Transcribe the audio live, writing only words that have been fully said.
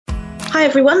Hi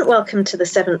everyone, welcome to the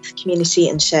 7th Community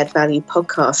and Shared Value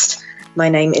podcast. My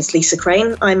name is Lisa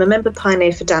Crane. I'm a member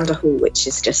pioneer for Dander Hall, which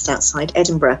is just outside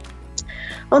Edinburgh.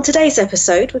 On today's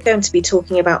episode, we're going to be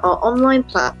talking about our online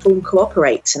platform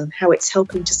Cooperate and how it's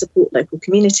helping to support local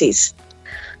communities.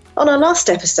 On our last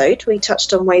episode, we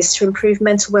touched on ways to improve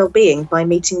mental well-being by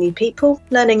meeting new people,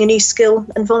 learning a new skill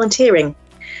and volunteering.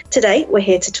 Today, we're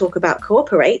here to talk about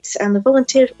Cooperate and the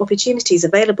volunteer opportunities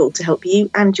available to help you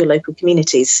and your local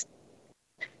communities.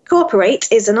 Cooperate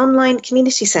is an online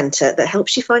community centre that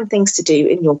helps you find things to do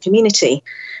in your community.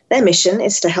 Their mission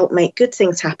is to help make good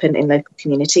things happen in local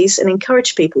communities and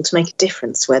encourage people to make a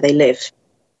difference where they live.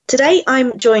 Today,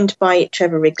 I'm joined by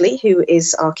Trevor Wrigley, who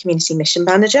is our Community Mission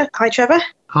Manager. Hi, Trevor.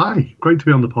 Hi, great to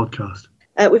be on the podcast.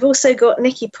 We've also got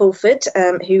Nikki Pulford,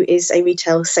 who is a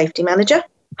Retail Safety Manager.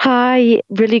 Hi,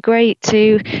 really great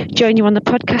to join you on the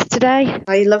podcast today.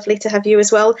 Hi, lovely to have you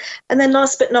as well. And then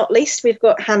last but not least, we've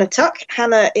got Hannah Tuck.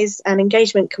 Hannah is an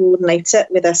engagement coordinator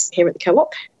with us here at the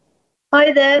Co-op.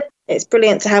 Hi there. It's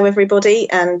brilliant to have everybody,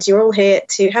 and you're all here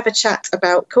to have a chat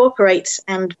about Cooperate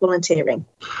and volunteering.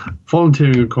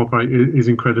 Volunteering and Cooperate is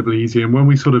incredibly easy. And when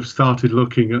we sort of started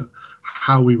looking at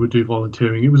how we would do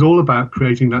volunteering, it was all about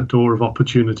creating that door of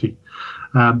opportunity,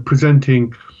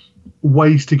 presenting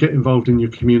ways to get involved in your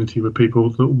community with people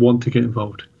that want to get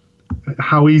involved.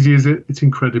 How easy is it? It's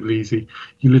incredibly easy.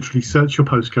 You literally search your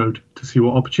postcode to see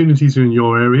what opportunities are in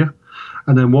your area.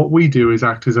 And then what we do is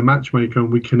act as a matchmaker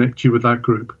and we connect you with that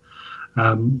group.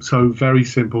 So very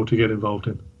simple to get involved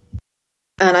in.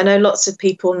 And I know lots of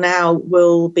people now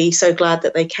will be so glad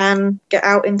that they can get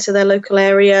out into their local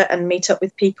area and meet up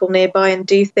with people nearby and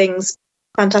do things.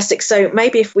 Fantastic. So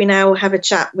maybe if we now have a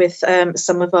chat with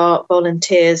some of our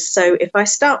volunteers. So if I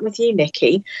start with you,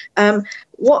 Nikki,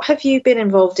 what have you been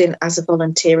involved in as a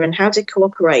volunteer and how did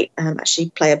Cooperate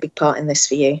actually play a big part in this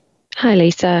for you? Hi,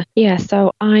 Lisa. Yeah,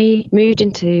 so I moved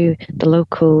into the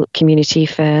local community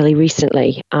fairly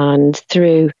recently, and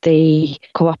through the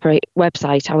Cooperate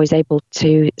website, I was able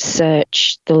to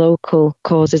search the local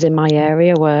causes in my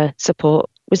area where support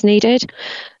was needed.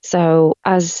 So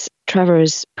as Trevor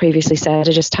has previously said,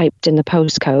 I just typed in the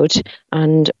postcode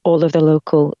and all of the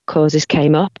local causes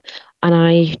came up. And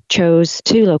I chose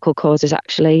 2 local causes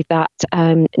actually that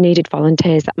needed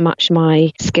volunteers that matched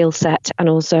my skill set and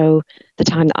also the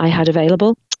time that I had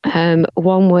available.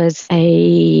 One was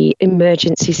a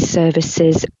emergency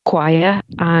services choir,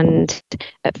 and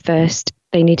at first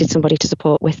they needed somebody to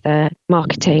support with their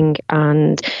marketing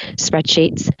and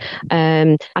spreadsheets.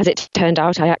 As it turned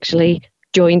out, I actually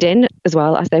joined in as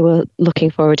well as they were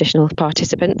looking for additional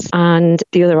participants. And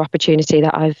the other opportunity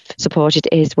that I've supported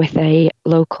is with a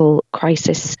local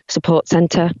crisis support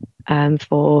centre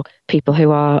for people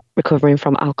who are recovering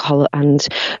from alcohol and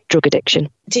drug addiction.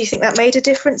 Do you think that made a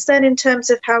difference then in terms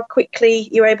of how quickly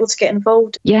you were able to get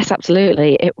involved? Yes,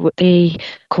 absolutely. The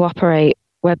Cooperate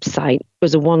website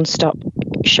was a one-stop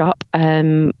shop.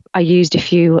 I used a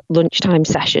few lunchtime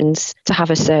sessions to have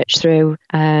a search through,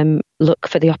 look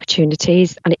for the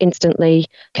opportunities, and it instantly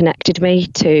connected me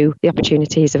to the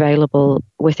opportunities available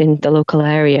within the local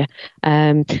area.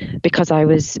 Because I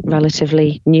was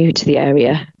relatively new to the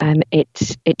area,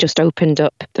 it just opened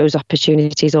up those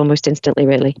opportunities almost instantly,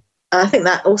 really. I think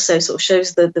that also sort of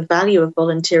shows the value of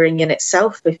volunteering in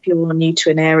itself. If you're new to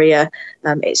an area,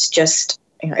 it's just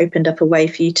opened up a way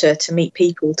for you to meet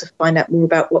people, to find out more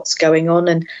about what's going on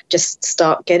and just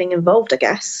start getting involved, I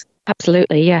guess.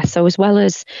 Absolutely, yeah. So as well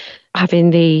as having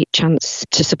the chance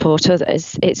to support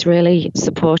others, it's really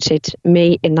supported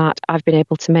me in that I've been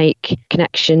able to make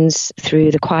connections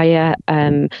through the choir.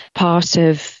 Part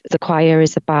of the choir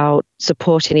is about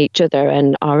supporting each other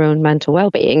and our own mental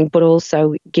well-being, but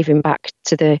also giving back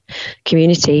to the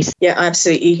communities. Yeah, I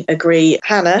absolutely agree.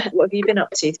 Hannah, what have you been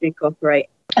up to through Cooperate?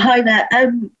 Hi there.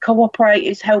 Cooperate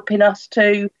is helping us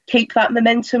to keep that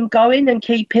momentum going and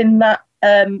keeping that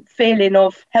feeling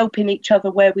of helping each other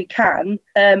where we can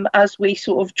as we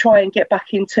sort of try and get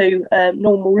back into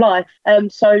normal life.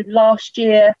 So last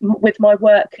year, with my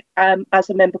work as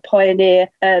a member pioneer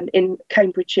in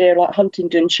Cambridgeshire, like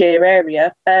Huntingdonshire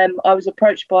area, I was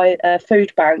approached by a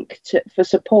food bank for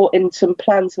support in some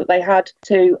plans that they had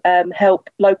to help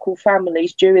local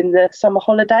families during the summer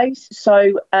holidays.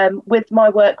 So with my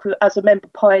work as a member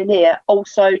pioneer,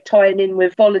 also tying in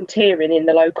with volunteering in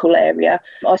the local area,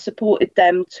 I supported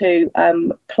them to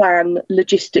plan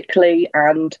logistically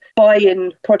and buy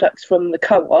in products from the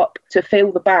co-op to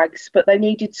fill the bags, but they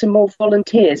needed some more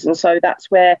volunteers, and so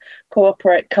that's where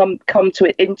Cooperate come to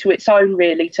it into its own,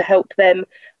 really, to help them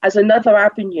as another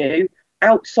avenue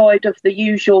outside of the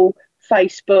usual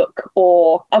Facebook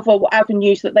or other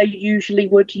avenues that they usually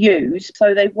would use.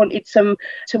 So they wanted to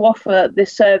offer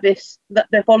this service,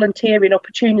 the volunteering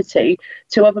opportunity,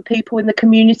 to other people in the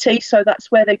community. So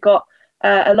that's where they got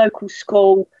a local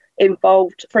school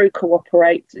involved through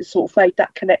Cooperate to sort of made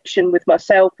that connection with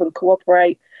myself and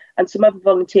Cooperate and some other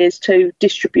volunteers to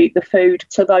distribute the food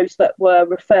to those that were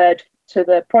referred to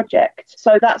the project.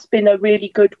 So that's been a really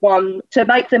good one to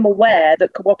make them aware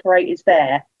that Cooperate is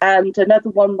there. And another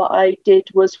one that I did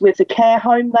was with a care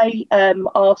home. They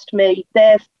asked me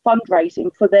their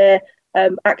fundraising for their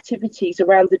activities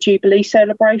around the Jubilee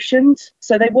celebrations.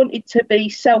 So they wanted to be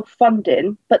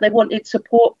self-funding, but they wanted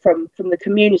support from the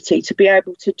community to be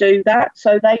able to do that.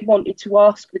 So they wanted to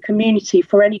ask the community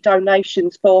for any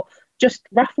donations for just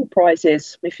raffle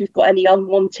prizes, if you've got any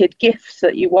unwanted gifts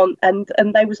that you want, and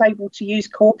they was able to use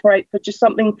Cooperate for just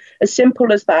something as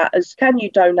simple as that, as can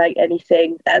you donate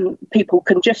anything? And people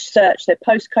can just search their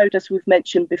postcode, as we've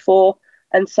mentioned before,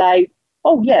 and say,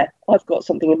 oh yeah, I've got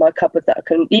something in my cupboard that I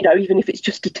can, even if it's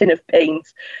just a tin of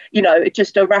beans, it's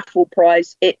just a raffle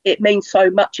prize. It means so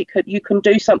much. You can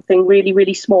do something really,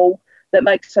 really small that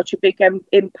makes such a big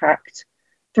impact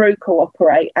through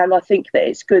Cooperate. And I think that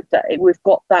it's good that we've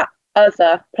got that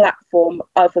other platform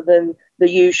other than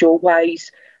the usual ways.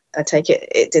 I take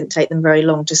it didn't take them very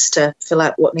long just to fill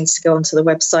out what needs to go onto the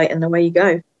website, and away you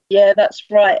go. Yeah, that's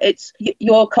right. It's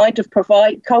you're kind of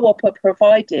Co-op are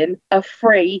providing a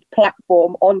free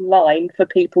platform online for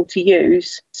people to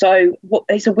use. So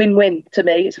it's a win-win to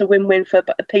me. It's a win-win for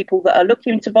people that are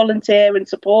looking to volunteer and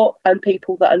support, and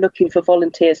people that are looking for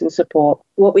volunteers and support.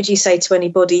 What would you say to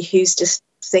anybody who's just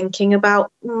thinking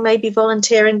about maybe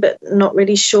volunteering but not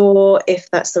really sure if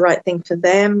that's the right thing for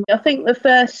them? I think the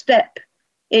first step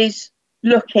is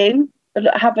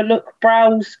have a look,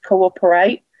 browse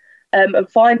Cooperate, and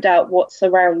find out what's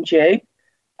around you,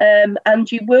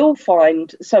 and you will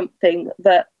find something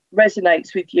that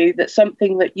resonates with you, that's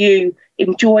something that you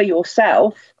enjoy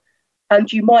yourself,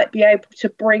 and you might be able to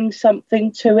bring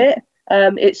something to it.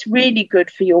 It's really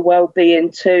good for your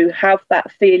well-being to have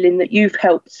that feeling that you've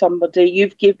helped somebody,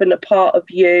 you've given a part of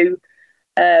you,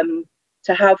 to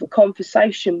have a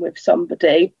conversation with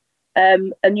somebody,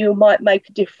 and you might make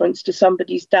a difference to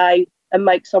somebody's day and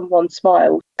make someone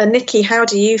smile. And Nikki, how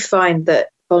do you find that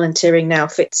volunteering now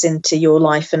fits into your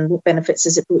life, and what benefits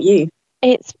has it brought you?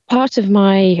 It's part of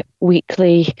my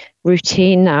weekly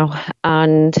routine now,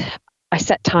 and I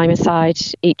set time aside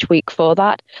each week for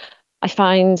that. I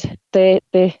find the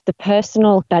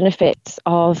personal benefits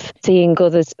of seeing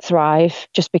others thrive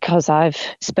just because I've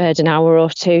spared an hour or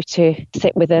two to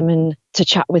sit with them and to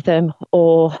chat with them,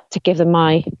 or to give them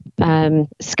my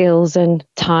skills and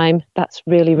time. That's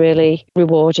really, really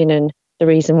rewarding, and the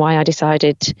reason why I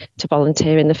decided to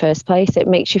volunteer in the first place. It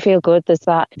makes you feel good. There's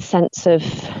that sense of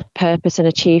purpose and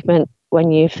achievement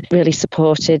when you've really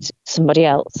supported somebody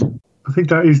else. I think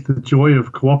that is the joy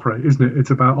of Cooperate, isn't it? It's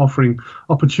about offering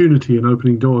opportunity and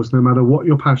opening doors. No matter what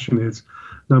your passion is,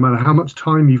 no matter how much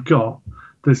time you've got,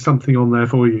 there's something on there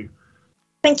for you.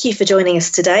 Thank you for joining us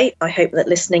today. I hope that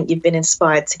listening you've been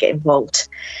inspired to get involved.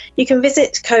 You can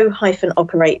visit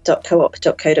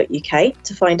co-operate.coop.co.uk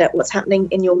to find out what's happening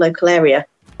in your local area.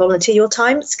 Volunteer your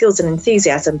time, skills and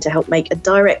enthusiasm to help make a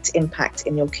direct impact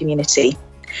in your community.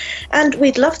 And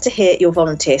we'd love to hear your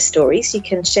volunteer stories. You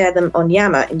can share them on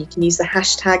Yammer, and you can use the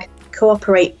hashtag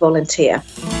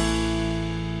 #CooperateVolunteer.